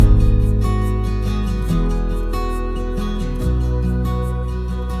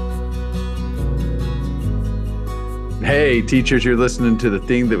Hey, teachers, you're listening to the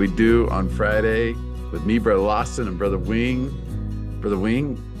thing that we do on Friday with me, Brother Lawson, and Brother Wing. Brother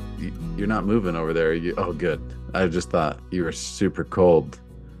Wing, you're not moving over there. Oh, good. I just thought you were super cold.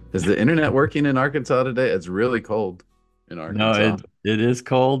 Is the internet working in Arkansas today? It's really cold in No, Arkansas. it is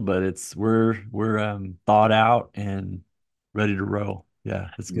cold, but we're thawed out and ready to roll.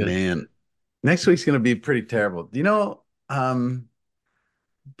 Yeah, it's good. Man, next week's going to be pretty terrible.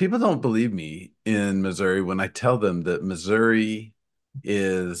 People don't believe me in Missouri when I tell them that Missouri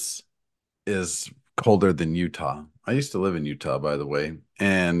is is colder than Utah. I used to live in Utah, by the way,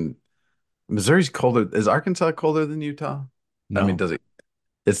 and Missouri's colder. Is Arkansas colder than Utah? I mean, No, does it?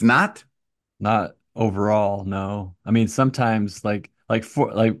 It's not? not overall, no. I mean, sometimes I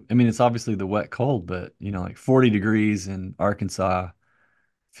mean, it's obviously the wet cold, but like 40 degrees in Arkansas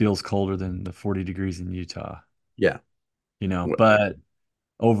feels colder than the 40 degrees in Utah, Yeah. but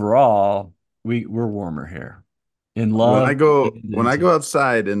overall, we're warmer here in When I love go and when in I go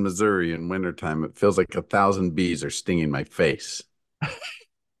outside in Missouri in wintertime, it feels like 1,000 bees are stinging my face.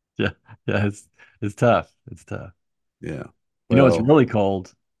 yeah, yeah, it's tough. It's tough. Yeah. You know, it's Well, really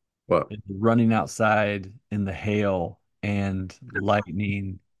cold. what? It's running outside in the hail and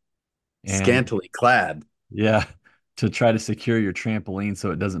lightning and Scantily clad. yeah, to try to secure your trampoline so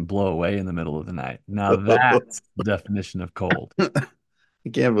it doesn't blow away in the middle of the night. Now that's the definition of cold. I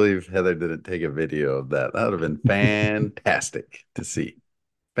can't believe Heather didn't take a video of that. That would have been fantastic to see.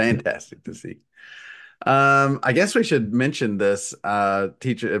 Yeah. Fantastic to see. I guess we should mention this,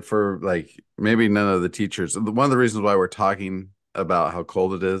 teacher, for like maybe none of the teachers. One of the reasons why we're talking about how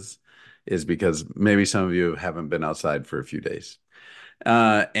cold it is because maybe some of you haven't been outside for a few days.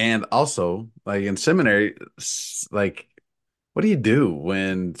 And also, like in seminary, like, what do you do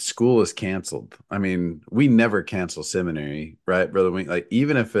when school is canceled? I mean, we never cancel seminary, right, Brother Wing? Like,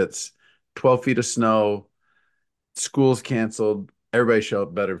 even if it's 12 feet of snow, school's canceled, everybody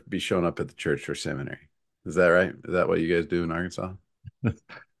better be showing up at the church or seminary. Is that right? Is that what you guys do in Arkansas?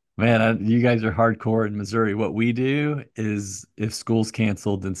 Man, you guys are hardcore in Missouri. What we do is if school's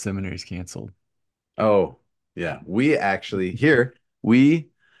canceled, then seminary's canceled. Oh, yeah. We actually here we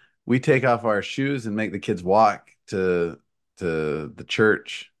take off our shoes and make the kids walk to the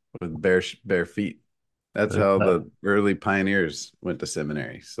church with bare feet. That's But, how the early pioneers went to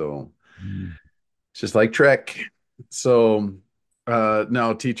seminary. So mm, it's just like Trek. So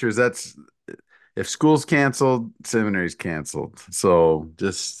no, teachers, that's if school's canceled, seminary's canceled. So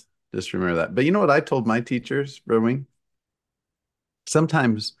just remember that. But you know what I told my teachers, Brother Wing?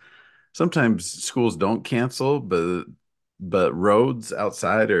 Sometimes sometimes schools don't cancel, but roads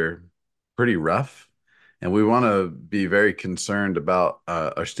outside are pretty rough, and we want to be very concerned about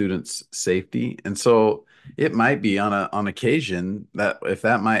our students' safety. And so it might be on occasion that if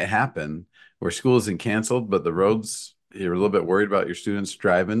that might happen, where school isn't canceled, but the roads you're a little bit worried about your students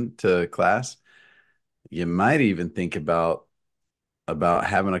driving to class, you might even think about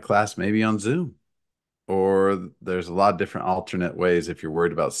having a class maybe on Zoom or there's a lot of different alternate ways if you're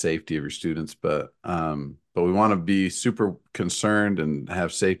worried about safety of your students, but we want to be super concerned and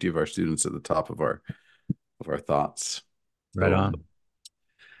have safety of our students at the top of our thoughts. right So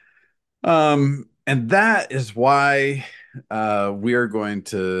on. and that is why we are going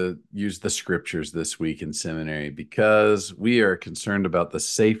to use the scriptures this week in seminary because we are concerned about the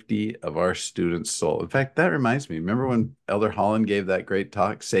safety of our students' soul. In fact, that reminds me, remember when Elder Holland gave that great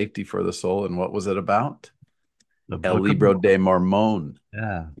talk, Safety for the Soul, and what was it about? The El Book of Libro Mormon. de Mormon,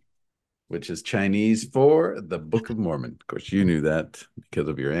 Yeah. which is Chinese for the Book of Mormon. Of course, you knew that because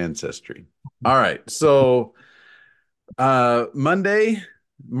of your ancestry. All right. So, Monday,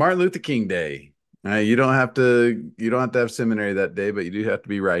 Martin Luther King Day. You don't have to have seminary that day, but you do have to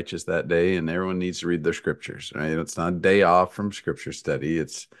be righteous that day, and everyone needs to read their scriptures, right? It's not a day off from scripture study.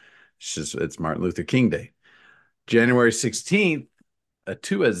 It's Martin Luther King Day. January 16th, a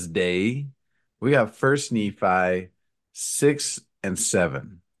Tua's Day, we have First Nephi 6 and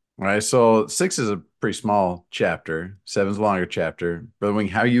 7. All right, so 6 is a pretty small chapter, 7's a longer chapter. Brother Wing,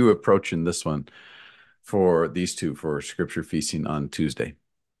 how are you approaching this one for these two for scripture feasting on Tuesday?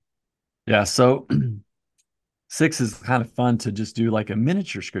 Yeah. So six is kind of fun to just do like a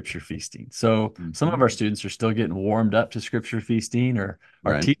miniature scripture feasting. So some of Mhm. our students are still getting warmed up to scripture feasting, or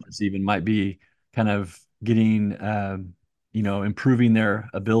our Right. teachers even might be kind of getting, improving their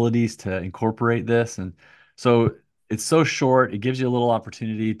abilities to incorporate this. And so it's so short, it gives you a little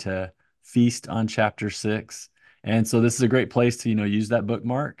opportunity to feast on chapter six. And so this is a great place to, use that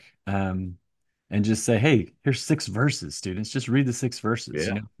bookmark. And just say, hey, here's six verses, students. Just read the six verses.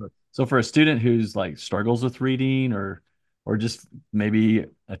 Yeah. So for a student who's like struggles with reading or or just maybe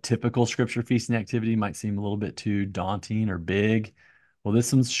a typical scripture feasting activity might seem a little bit too daunting or big. Well,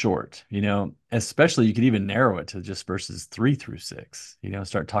 this one's short, especially you could even narrow it to just verses 3 through 6,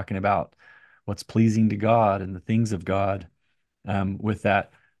 start talking about what's pleasing to God and the things of God with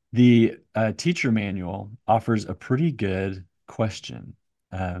that. The teacher manual offers a pretty good question.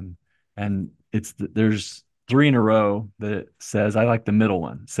 And there's three in a row that it says, I like the middle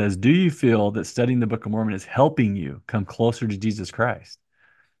one. It says, do you feel that studying the Book of Mormon is helping you come closer to Jesus Christ?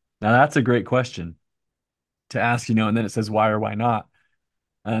 Now, that's a great question to ask, and then it says, why or why not?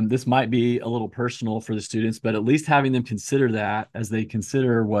 This might be a little personal for the students, but at least having them consider that as they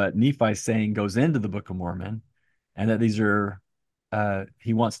consider what Nephi's saying goes into the Book of Mormon, and that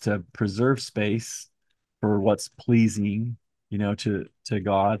he wants to preserve space for what's pleasing, to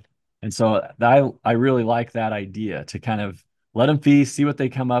God. And so I really like that idea to kind of let them feast, see what they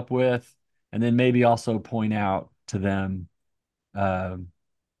come up with, and then maybe also point out to them, um,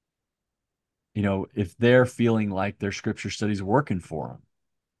 if they're feeling like their scripture study's working for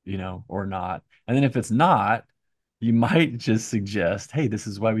them, or not. And then if it's not, you might just suggest, hey, this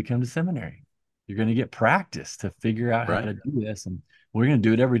is why we come to seminary. You're going to get practice to figure out how Right. to do this. And we're going to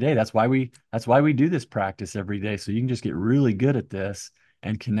do it every day. That's why we do this practice every day. So you can just get really good at this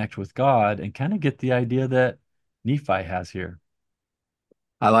and connect with God and kind of get the idea that Nephi has here.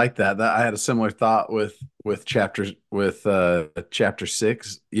 I like that. That I had a similar thought with chapter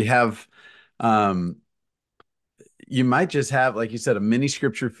 6. Um you might just have, like you said, a mini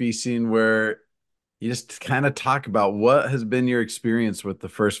scripture feasting where you just kind of talk about what has been your experience with the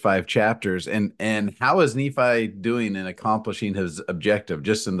first 5 chapters, and how is Nephi doing in accomplishing his objective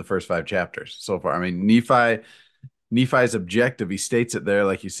just in the first 5 chapters so far. I mean, Nephi's objective, he states it there,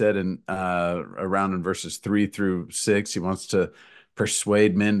 like you said, in around in verses 3 through 6. He wants to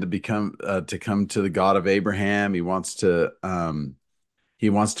persuade men to come to the God of Abraham. He wants to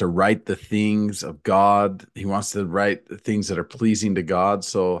write the things of God. He wants to write the things that are pleasing to God.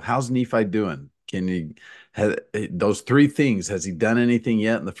 So how's Nephi doing? Can he have those 3 things? Has he done anything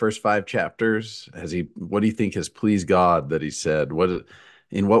yet in the first 5 chapters? What do you think has pleased God that he said?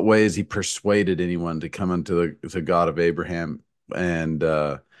 In what way has he persuaded anyone to come unto the God of Abraham and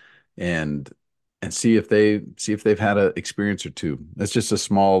and see if they've had an experience or two? That's just a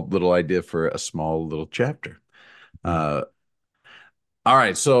small little idea for a small little chapter. Uh, all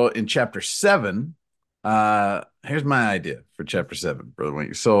right, so in chapter 7, here's my idea for chapter 7, Brother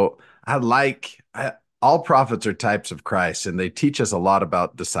Wing. So all prophets are types of Christ, and they teach us a lot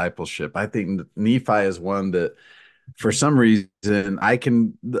about discipleship. I think Nephi is one that, for some reason, I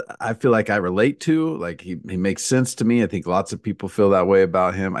feel like I relate to. Like he makes sense to me. I think lots of people feel that way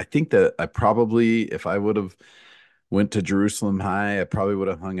about him. I think that I probably, if I would have went to Jerusalem High, I probably would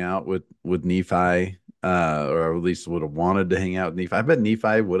have hung out with Nephi, or at least would have wanted to hang out with Nephi. I bet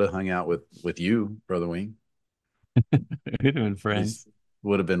Nephi would have hung out with you, Brother Wing. We've been At least friends.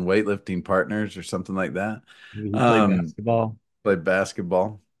 would have been weightlifting partners or something like that. He played Um, basketball. Played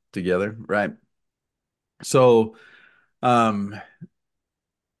basketball together, right? So, um,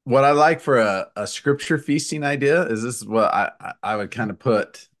 what I like for a scripture feasting idea is, this is what I would kind of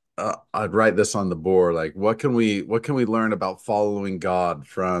put. I'd write this on the board. Like, what can we learn about following God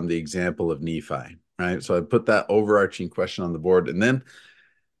from the example of Nephi? Right. So I'd put that overarching question on the board, and then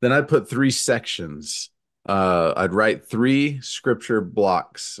I'd put 3 sections. I'd write 3 scripture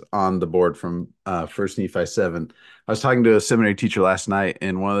blocks on the board from First Nephi 7. I was talking to a seminary teacher last night,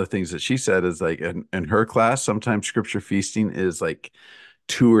 and one of the things that she said is, like, in her class, sometimes scripture feasting is like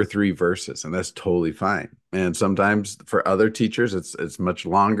 2 or 3 verses, and that's totally fine. And sometimes for other teachers, it's much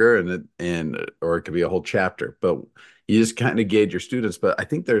longer, or it could be a whole chapter. But you just kind of gauge your students. But I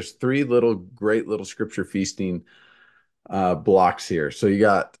think there's 3 great little scripture feasting blocks here. So you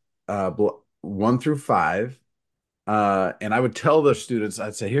got 1 through 5. And I would tell the students,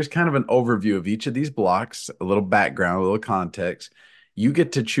 I'd say, here's kind of an overview of each of these blocks, a little background, a little context. You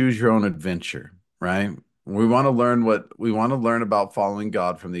get to choose your own adventure, right? We want to learn about following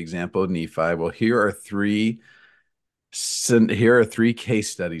God from the example of Nephi. Well, here are 3 case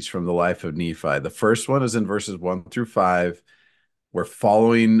studies from the life of Nephi. The first one is in verses 1 through 5. Where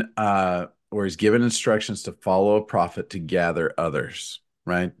he's given instructions to follow a prophet to gather others,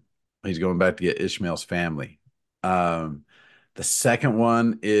 right? He's going back to get Ishmael's family. Um, the second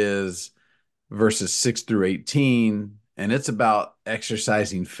one is verses 6 through 18, and it's about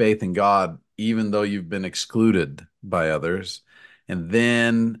exercising faith in God, even though you've been excluded by others. And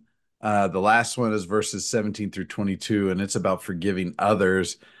then the last one is verses 17 through 22, and it's about forgiving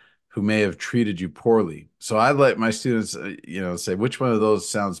others who may have treated you poorly. So I let my students, say which one of those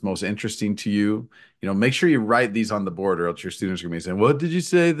sounds most interesting to you. Make sure you write these on the board, or else your students are going to be saying, "What did you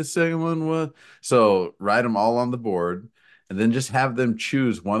say the second one was?" So write them all on the board, and then just have them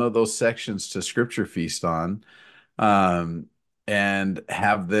choose one of those sections to scripture feast on, um, and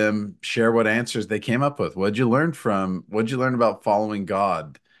have them share what answers they came up with. What'd you learn about following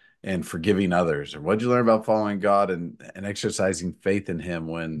God and forgiving others? Or what'd you learn about following God and exercising faith in Him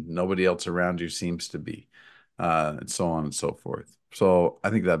when nobody else around you seems to be? And so on and so forth. So I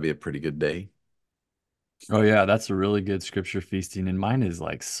think that'd be a pretty good day. Oh yeah, that's a really good scripture feasting, and mine is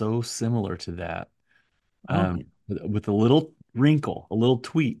like so similar to that. Oh, With a little wrinkle, a little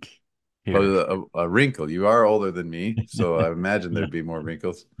tweak here. well, a wrinkle. You are older than me, so I imagine Yeah. there'd be more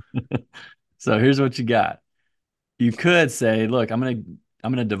wrinkles. So here's what you got. You could say, look, I'm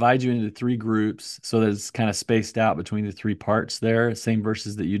gonna divide you into three groups so that it's kind of spaced out between the three parts there, same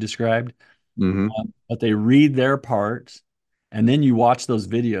verses that you described. Hmm. But they read their part, and then you watch those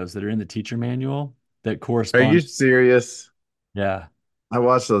videos that are in the teacher manual that Are you correspond. serious? Yeah. I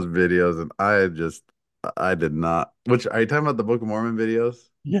watched those videos and I did not. Which are you talking about, the Book of Mormon videos?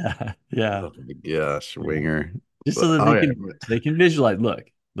 Yeah. Yeah. Oh my gosh, Yeah. Winger. Just so that Okay. they can visualize. Look,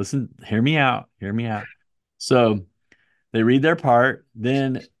 listen, hear me out, hear me out. So they read their part,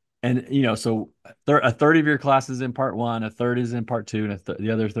 then and so a third of your class is in part one, a third is in part two, and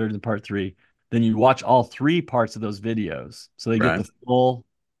the other third is in part three. Then you watch all three parts of those videos, so they get Right. the full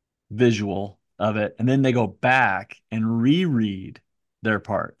visual of it, and then they go back and reread their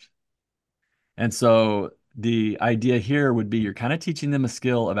part. And so the idea here would be you're kind of teaching them a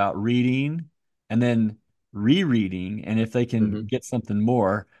skill about reading and then rereading, and if they can Hmm. get something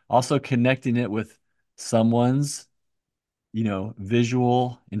more, also connecting it with someone's visual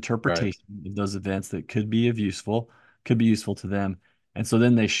Right. interpretation of those events that could be useful to them. And so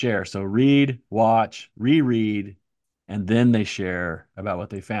then they share. So read, watch, reread, and then they share about what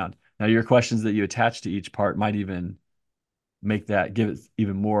they found. Now, your questions that you attach to each part might even give it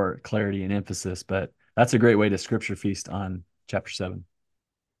even more clarity and emphasis, but that's a great way to scripture feast on chapter 7.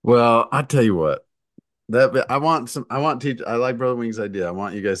 Well, I tell you what, I want teach I like Brother Wing's idea. I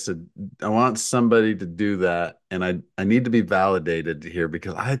want somebody to do that, and I need to be validated here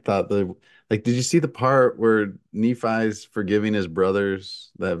because I thought did you see the part where Nephi's forgiving his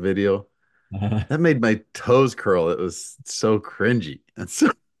brothers, that video? That made my toes curl. It was so cringy. And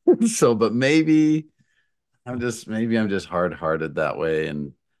but maybe I'm just hard-hearted that way.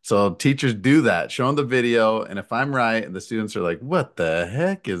 And so teachers do that, show them the video. And if I'm right and the students are like, "What the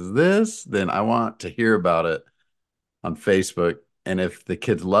heck is this?" Then I want to hear about it on Facebook. And if the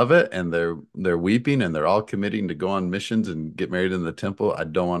kids love it and they're weeping and they're all committing to go on missions and get married in the temple, I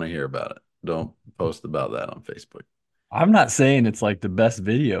don't want to hear about it. Don't post about that on Facebook. I'm not saying it's like the best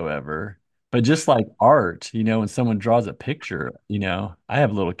video ever, but just like art, when someone draws a picture, I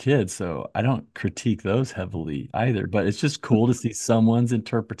have little kids, so I don't critique those heavily either, but it's just cool to see someone's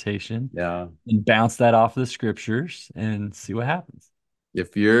interpretation Yeah. and bounce that off the scriptures and see what happens.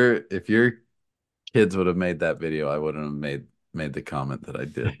 If your kids would have made that video, I wouldn't have made the comment that I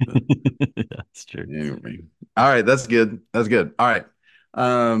did. But That's true. anyway. All right, that's good. That's good. All right.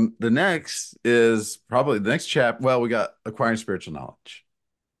 The next is probably the next chap. Well, we got acquiring spiritual knowledge.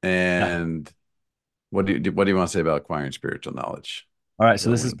 Yeah. And what do you want to say about acquiring spiritual knowledge? All right, so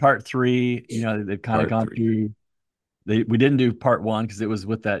Brother this is Wayne? part three. They've kind of Part gone three. through. We didn't do part one because it was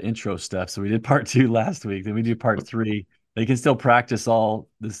with that intro stuff. So we did part two last week. Then we do part three. They can still practice all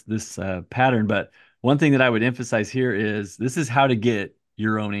this pattern, but one thing that I would emphasize here is this is how to get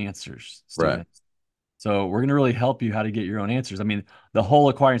your own answers, Right. students. So we're going to really help you how to get your own answers. I mean, the whole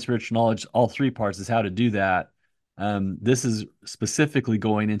acquiring spiritual knowledge, all three parts is how to do that. This is specifically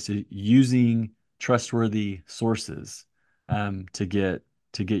going into using trustworthy sources to get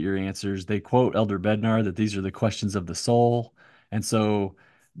your answers. They quote Elder Bednar that these are the questions of the soul, and so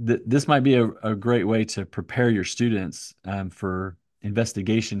this might be a great way to prepare your students for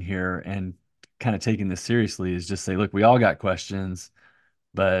investigation here and kind of taking this seriously. Is just say, look, we all got questions,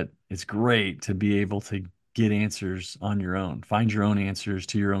 but it's great to be able to get answers on your own, find your own answers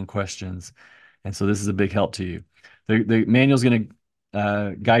to your own questions. And so this is a big help to you. The manual is going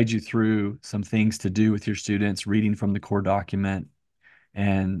to guide you through some things to do with your students, reading from the core document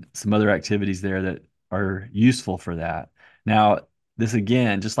and some other activities there that are useful for that. Now, this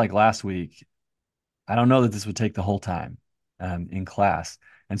again, just like last week, I don't know that this would take the whole time in class.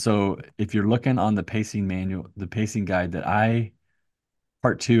 And so if you're looking on the pacing manual, the pacing guide that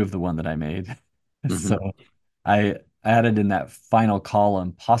part two of the one that I made. So Hmm. I added in that final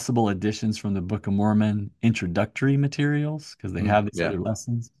column possible additions from the Book of Mormon introductory materials because they have these Yeah. other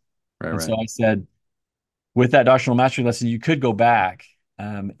lessons. Right, And so right, I said, with that doctrinal mastery lesson, you could go back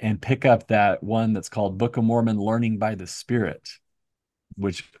and pick up that one that's called Book of Mormon Learning by the Spirit,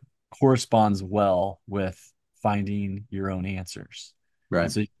 which corresponds well with finding your own answers. And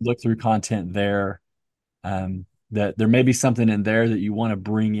right, so you look through content there, that there may be something in there that you want to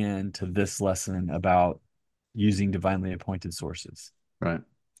bring in to this lesson about using divinely appointed sources. right.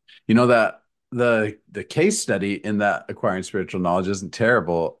 You know that the case study in that acquiring spiritual knowledge isn't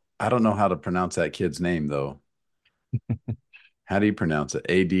terrible. I don't know how to pronounce that kid's name though. How do you pronounce it?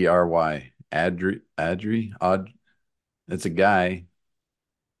 Adry. Odd. It's a guy.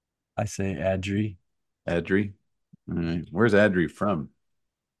 I say Adri. Adry. All right. Where's Adry from?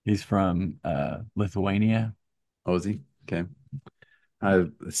 He's from Lithuania. Oh, is he? Okay.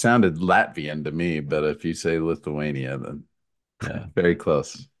 It sounded Latvian to me, but if you say Lithuania, then Yeah. very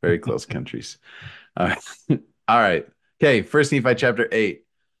close countries. All right. All right. Okay. First Nephi chapter 8.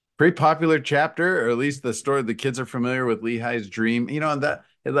 Pretty popular chapter, or at least the story the kids are familiar with Lehi's dream. You know,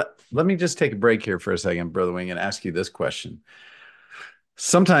 and let me just take a break here for a second, Brother Wing, and ask you this question.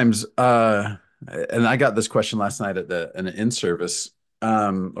 Sometimes, and I got this question last night at the in an in-service,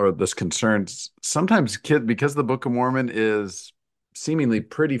 or this concern. Sometimes because the Book of Mormon is seemingly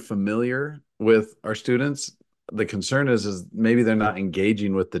pretty familiar with our students, the concern is maybe they're not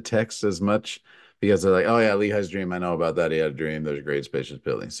engaging with the text as much because they're like, oh yeah, Lehi's dream, I know about that. He had a dream. There's a great spacious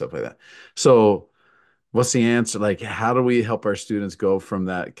building, stuff like that. So what's the answer? Like, how do we help our students go from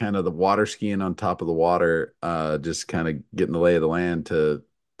that kind of the water skiing on top of the water, just kind of getting the lay of the land to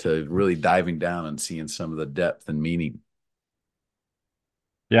really diving down and seeing some of the depth and meaning?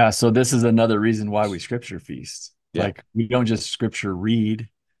 Yeah, so this is another reason why we scripture feast. Yeah, Like we don't just scripture read,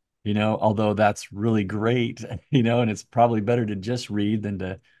 although that's really great, and it's probably better to just read than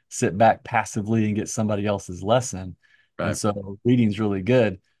to sit back passively and get somebody else's lesson. And right. so reading's really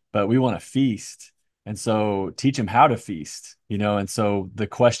good, but we want to feast. And so teach them how to feast, and so the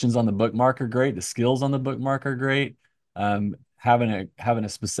questions on the bookmark are great, the skills on the bookmark are great. Having a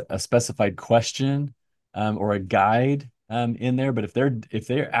specified question or a guide in there, but if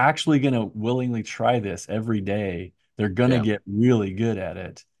they're actually going to willingly try this every day, they're going to Yeah, get really good at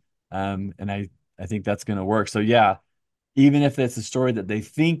it. And I think that's going to work. So yeah, even if it's a story that they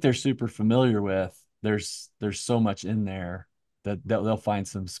think they're super familiar with, there's so much in there that they'll find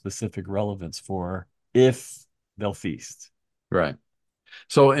some specific relevance for if they'll feast. right.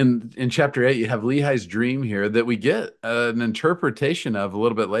 So in chapter 8, you have Lehi's dream here that we get an interpretation of a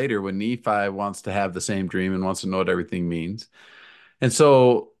little bit later when Nephi wants to have the same dream and wants to know what everything means. And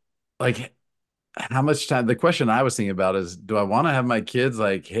so, like, how much time? The question I was thinking about is, do I want to have my kids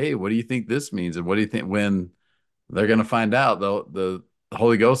like, hey, what do you think this means? And what do you think when they're going to find out? The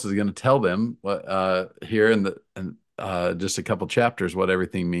Holy Ghost is going to tell them what here in the and just a couple chapters what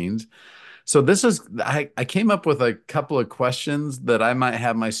everything means. So I came up with a couple of questions that I might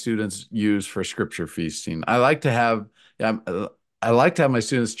have my students use for scripture feasting. Yeah, I like to have my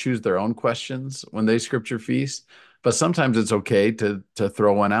students choose their own questions when they scripture feast, but sometimes it's okay to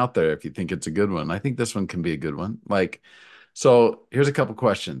throw one out there if you think it's a good one. I think this one can be a good one. Like, so here's a couple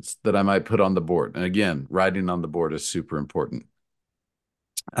questions that I might put on the board. And again, writing on the board is super important.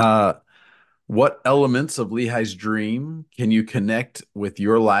 Uh, what elements of Lehi's dream can you connect with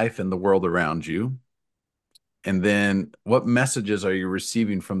your life and the world around you? And then what messages are you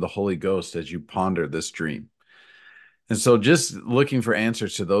receiving from the Holy Ghost as you ponder this dream? And so just looking for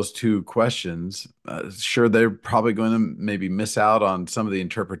answers to those two questions, sure, they're probably going to maybe miss out on some of the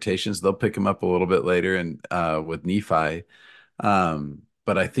interpretations. They'll pick them up a little bit later and with Nephi.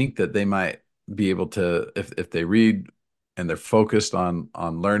 But I think that they might be able to, if they read and they're focused on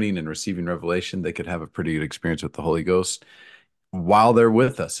learning and receiving revelation, they could have a pretty good experience with the Holy Ghost while they're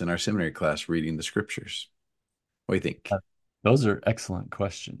with us in our seminary class reading the scriptures. What do you think? Uh, Those are excellent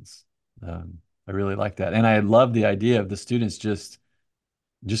questions. I really like that, and I love the idea of the students just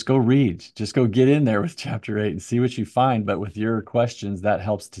go read, just go get in there with chapter 8 and see what you find. But with your questions, that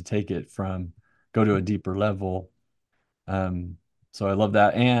helps to take it from go to a deeper level. Um, so I love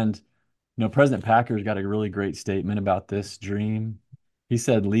that. And President Packer's got a really great statement about this dream. He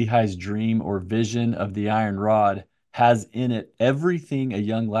said Lehi's dream or vision of the iron rod has in it everything a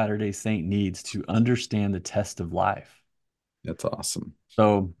young Latter-day Saint needs to understand the test of life. That's awesome.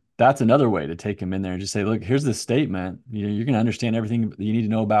 So that's another way to take him in there and just say, look, here's this statement. You're going to understand everything that you need to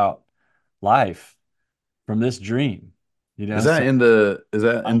know about life from this dream. So Is that in the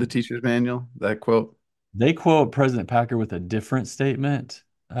um, teacher's manual, that quote? they quote President Packer with a different statement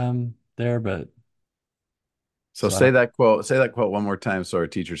there, but So so I don't, say that quote one more time so our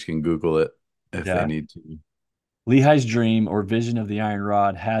teachers can Google it if they yeah. need to. Lehi's dream or vision of the iron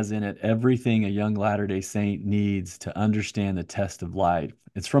rod has in it everything a young Latter-day Saint needs to understand the test of life.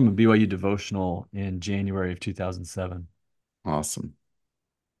 It's from a BYU devotional in January of 2007. Awesome.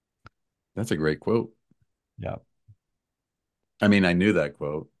 That's a great quote. Yeah. I mean, I knew that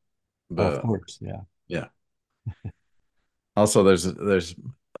quote, Oh, of but course. Yeah. yeah. Also, there's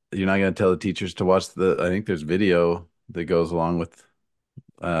you're not going to tell the teachers to watch I think there's video that goes along with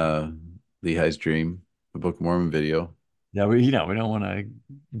uh Lehi's dream, the Book of Mormon video. Yeah. We don't want to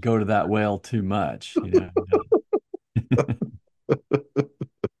go to that well too much.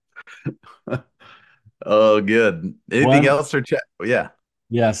 Oh, good. Anything One, else or chat? Yeah.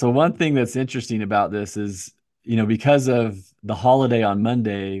 yeah. So one thing that's interesting about this is, because of the holiday on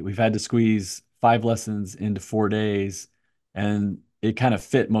Monday, we've had to squeeze 5 lessons into 4 days, and it kind of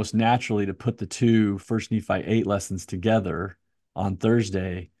fit most naturally to put the two First Nephi 8 lessons together on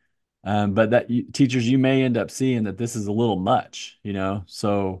Thursday. But teachers, you may end up seeing that this is a little much.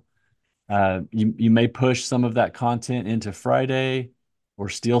 So you may push some of that content into Friday or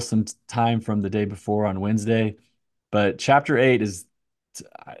steal some time from the day before on Wednesday. But chapter 8 is,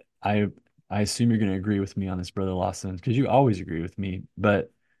 I I, I assume you're going to agree with me on this, Brother Lawson, because you always agree with me.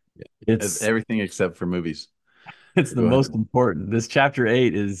 But it's Everything except for movies. it's the Go ahead. most important. This chapter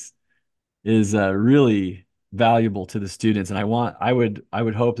 8 is really valuable to the students, and I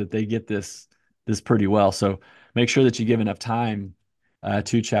would hope that they get this pretty well. So make sure that you give enough time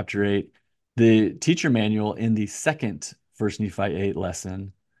to chapter 8. The teacher manual in the second First Nephi 8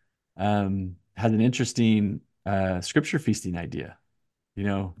 lesson has an interesting scripture feasting idea.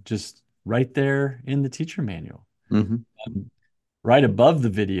 Just right there in the teacher manual, Hmm. right above the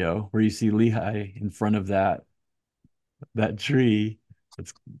video where you see Lehi in front of that tree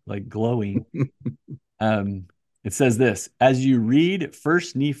that's like glowing. Um, it says this: as you read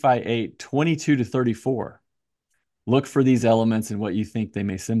First Nephi 8, 22 to 34, look for these elements and what you think they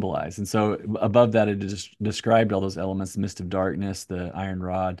may symbolize. And so above that, it just described all those elements: the mist of darkness, the iron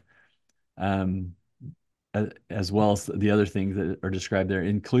rod, um, as well as the other things that are described there,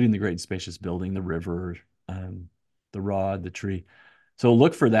 including the great and spacious building, the river, um, the rod, the tree. So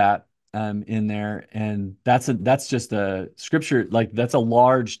look for that in there, and that's just a scripture. Like that's a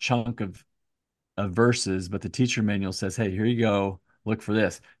large chunk of verses, but the teacher manual says, hey, here you go, look for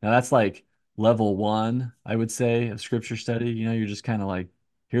this. Now that's like level one, I would say, of scripture study. You're just kind of like,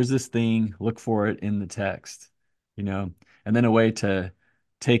 here's this thing, look for it in the text, you know, and then a way to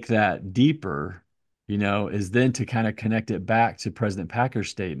take that deeper, is then to kind of connect it back to President Packer's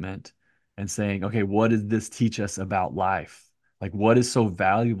statement and saying, okay, what does this teach us about life? Like, what is so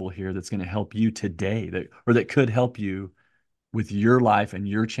valuable here that's going to help you today that could help you with your life and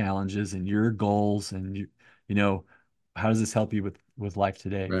your challenges and your goals and you know how does this help you with life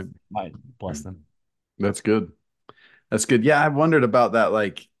today? Right. Might bless Right. them. That's good. That's good. Yeah, I've wondered about that,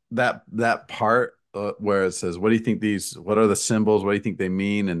 like that part where it says, "What do you think these? What are the symbols? What do you think they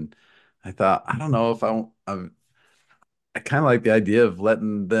mean?" And I thought, I don't know if I kind of like the idea of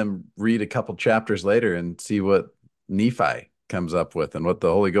letting them read a couple chapters later and see what Nephi comes up with and what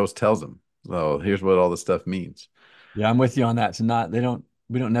the Holy Ghost tells them. So here's what all this stuff means. Yeah, I'm with you on that. To not they don't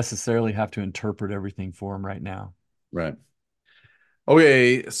We don't necessarily have to interpret everything for them right now. Right.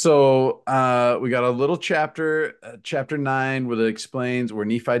 Okay, so we got a little chapter, chapter 9, where it explains where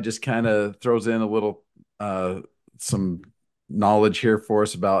Nephi just kind of throws in a little some knowledge here for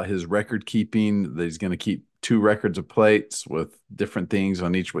us about his record keeping, that he's going to keep two records of plates with different things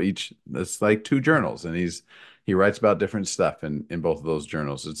on each. That's like two journals, and he writes about different stuff in both of those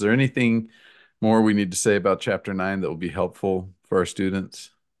journals. Is there anything more we need to say about chapter 9 that will be helpful for our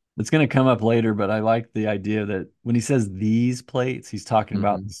students? It's going to come up later, but I like the idea that when he says these plates, he's talking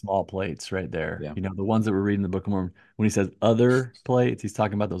about the Hmm. small plates right there. Yeah. The ones that we're reading in the Book of Mormon. When he says other plates, he's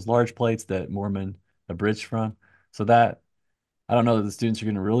talking about those large plates that Mormon abridged from. So that I don't know that the students are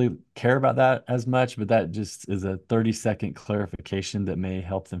going to really care about that as much, but that just is a 30-second clarification that may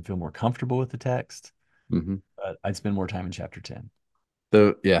help them feel more comfortable with the text. Hmm. But I'd spend more time in chapter 10.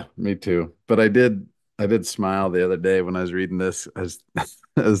 Yeah, me too. But I did smile the other day when I was reading this. I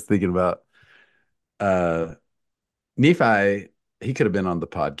was thinking about uh Nephi, he could have been on the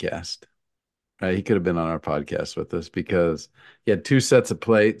podcast, right? He could have been on our podcast with us because he had two sets of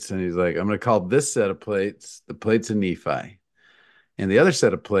plates and he's like, I'm gonna call this set of plates the plates of Nephi. And the other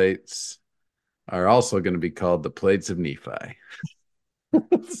set of plates are also going to be called the plates of Nephi.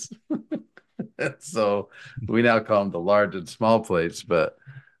 So we now call them the large and small plates,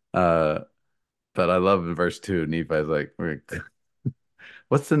 uh but I love in verse 2, Nephi's like,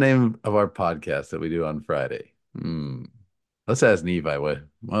 what's the name of our podcast that we do on Friday? Let's ask Nephi what.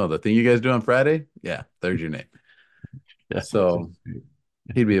 Well, the thing you guys do on Friday? Yeah, there's your name. Yeah. So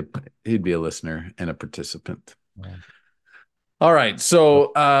he'd be a listener and a participant. Yeah. All right.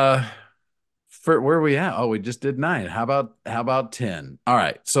 So for where are we at? Oh, we just did nine. How about 10? All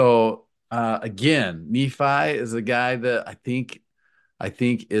right. So again, Nephi is a guy that I think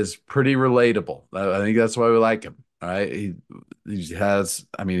is pretty relatable. I think that's why we like him. All right. He has,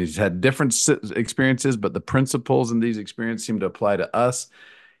 I mean, he's had different experiences, but the principles in these experiences seem to apply to us.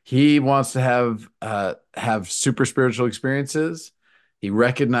 He wants to have super spiritual experiences. He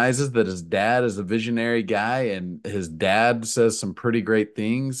recognizes that his dad is a visionary guy, and his dad says some pretty great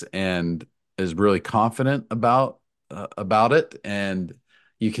things, and is really confident about it. And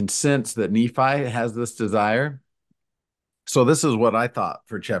you can sense that Nephi has this desire. So this is what I thought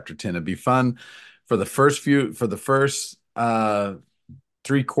for chapter 10. It'd be fun for the first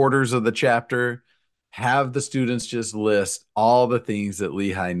three quarters of the chapter, have the students just list all the things that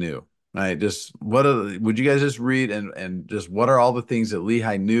Lehi knew. Right? Just would you guys just read and just what are all the things that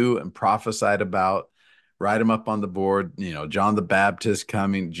Lehi knew and prophesied about? Write them up on the board, you know, John the Baptist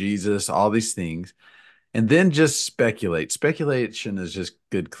coming, Jesus, all these things. And then just speculate. Speculation is just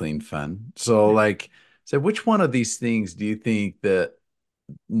good, clean fun. So like say which one of these things do you think that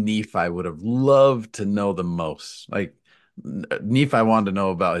Nephi would have loved to know the most? Like Nephi wanted to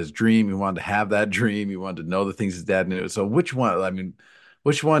know about his dream. He wanted to have that dream. He wanted to know the things his dad knew. So which one, I mean,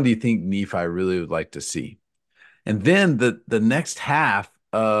 which one do you think Nephi really would like to see? And then the next half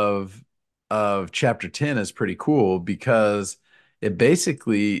of chapter 10 is pretty cool because it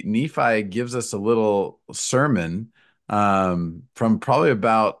basically Nephi gives us a little sermon from probably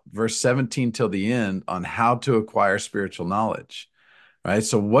about verse 17 till the end on how to acquire spiritual knowledge. Right?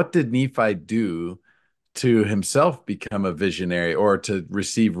 So what did Nephi do to himself become a visionary or to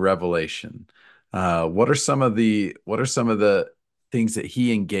receive revelation? What are some of the things that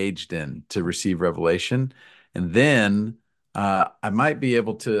he engaged in to receive revelation? And then I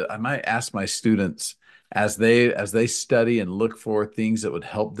might ask my students as they study and look for things that would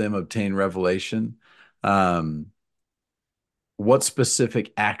help them obtain revelation, um, what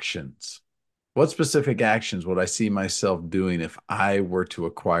specific actions what specific actions would I see myself doing if I were to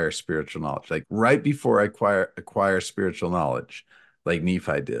acquire spiritual knowledge? Like right before I acquire spiritual knowledge, like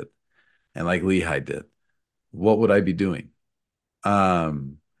Nephi did and like Lehi did, what would I be doing?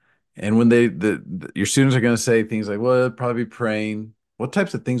 Um, and when your students are going to say things like, "Well, I'd probably be praying." What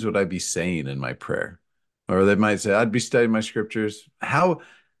types of things would I be saying in my prayer? Or they might say, "I'd be studying my scriptures."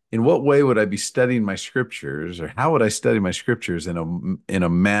 In what way would I be studying my scriptures, or how would I study my scriptures in a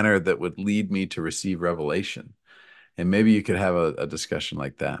manner that would lead me to receive revelation? And maybe you could have a discussion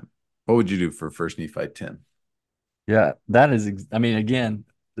like that. What would you do for First Nephi 10? Yeah, that is, I mean, again,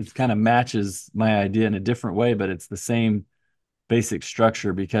 it kind of matches my idea in a different way, but it's the same basic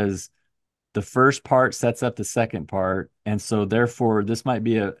structure because the first part sets up the second part. And so, therefore, this might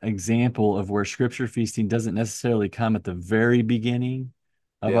be an example of where scripture feasting doesn't necessarily come at the very beginning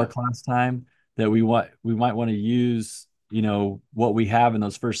of our Yeah, class time, that we might want to use, what we have in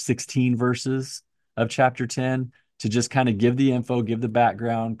those first 16 verses of chapter 10 to just kind of give the info, give the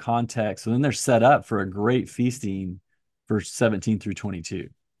background context. So then they're set up for a great feasting for 17 through 22,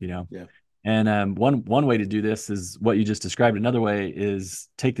 you know. yeah. And one way to do this is what you just described. Another way is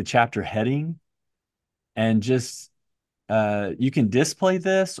take the chapter heading and just you can display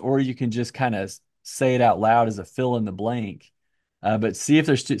this, or you can just kind of say it out loud as a fill in the blank. But see if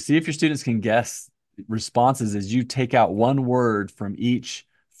your students can guess responses as you take out one word from each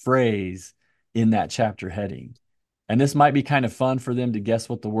phrase in that chapter heading. And this might be kind of fun for them to guess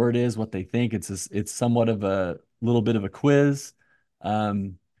what the word is, what they think. It's somewhat of a little bit of a quiz,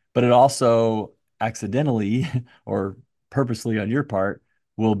 um, but it also accidentally or purposely on your part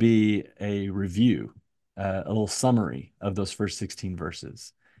will be a review, a little summary of those first 16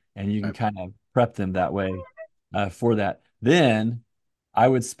 verses, and you can Right. kind of prep them that way for that. Then I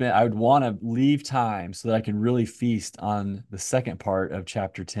would want to leave time so that I can really feast on the second part of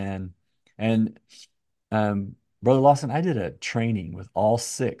chapter 10. And um, Brother Lawson, I did a training with all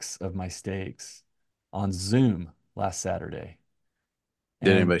six of my stakes on Zoom last Saturday.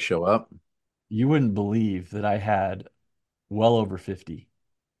 Did And anybody show up? you wouldn't believe that I had well over 50.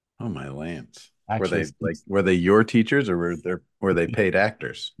 Oh my lance. Actually, Were they your teachers or were they paid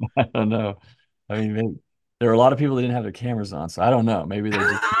actors? I don't know. I mean, maybe, there were a lot of people that didn't have their cameras on, so I don't know. Maybe they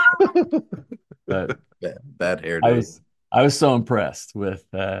just, but Bad hair I day. was I was so impressed with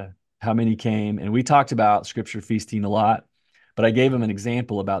how many came, and we talked about scripture feasting a lot. But I gave them an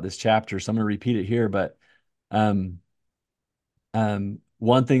example about this chapter, so I'm going to repeat it here. But um,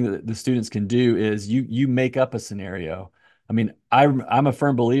 one thing that the students can do is you make up a scenario. I mean, I'm a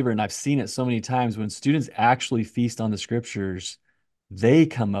firm believer, and I've seen it so many times when students actually feast on the scriptures, they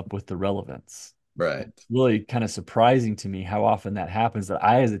come up with the relevance. And Right. it's really kind of surprising to me how often that happens that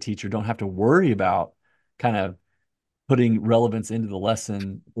I, as a teacher, don't have to worry about kind of putting relevance into the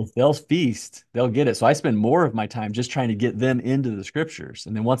lesson. If they'll feast, they'll get it. So I spend more of my time just trying to get them into the scriptures.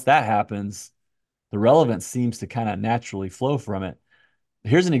 And then once that happens, the relevance seems to kind of naturally flow from it.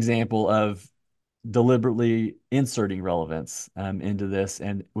 Here's an example of deliberately inserting relevance into this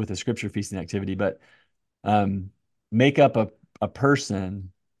and with a scripture feasting activity, but um, make up a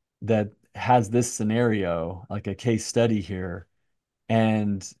person that has this scenario, like a case study here,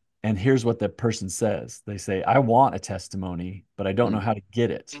 and and here's what the person says. They say, I want a testimony, but I don't know Mm. how to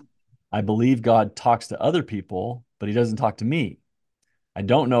get it. I believe God talks to other people, but he doesn't talk to me. I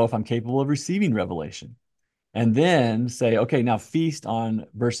don't know if I'm capable of receiving revelation, and then say, okay, now feast on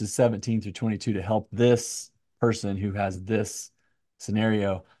verses 17 through 22 to help this person who has this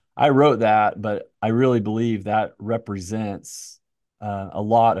scenario. I wrote that, but I really believe that represents a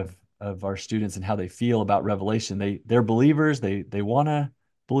lot of our students and how they feel about Revelation. They're believers. They want to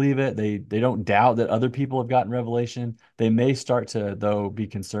believe it. They don't doubt that other people have gotten revelation. They may start to though be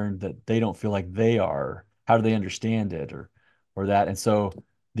concerned that they don't feel like they are. How do they understand it or that? And so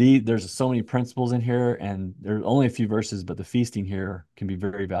there's so many principles in here, and there's only a few verses, but the feasting here can be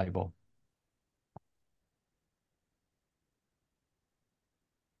very valuable.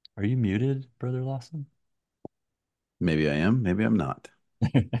 Are you muted, Brother Lawson? Maybe I am, maybe I'm not.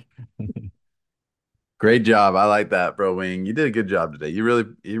 Great job. I like that, bro Wing. You did a good job today. You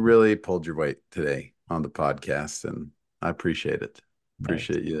really pulled your weight today on the podcast, and I appreciate it. Nice.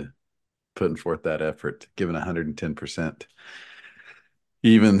 Appreciate you putting forth that effort, giving 110%,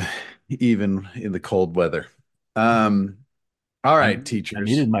 even even in the cold weather. Um, all I right, needed, I teachers,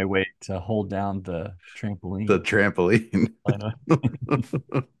 needed my weight to hold down the the trampoline. trampoline. I know.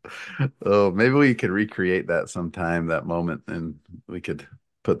 Oh, maybe we could recreate that sometime, that moment, and we could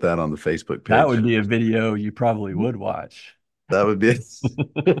put that on the Facebook That would page. be a video you probably would watch. That would be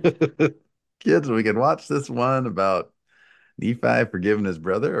it. Kids, we can watch this one about Nephi forgiving his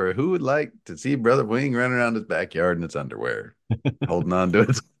brother, or who would like to see Brother Wing running around his backyard in his underwear, holding on to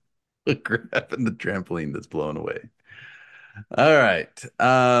his grabbing the trampoline that's blown away. All right.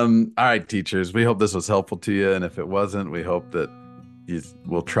 All right, teachers. We hope this was helpful to you. And if it wasn't, we hope that you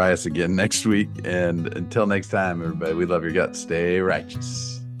will try us again next week. And until next time, everybody, we love your guts. Stay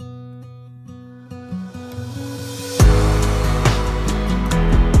righteous.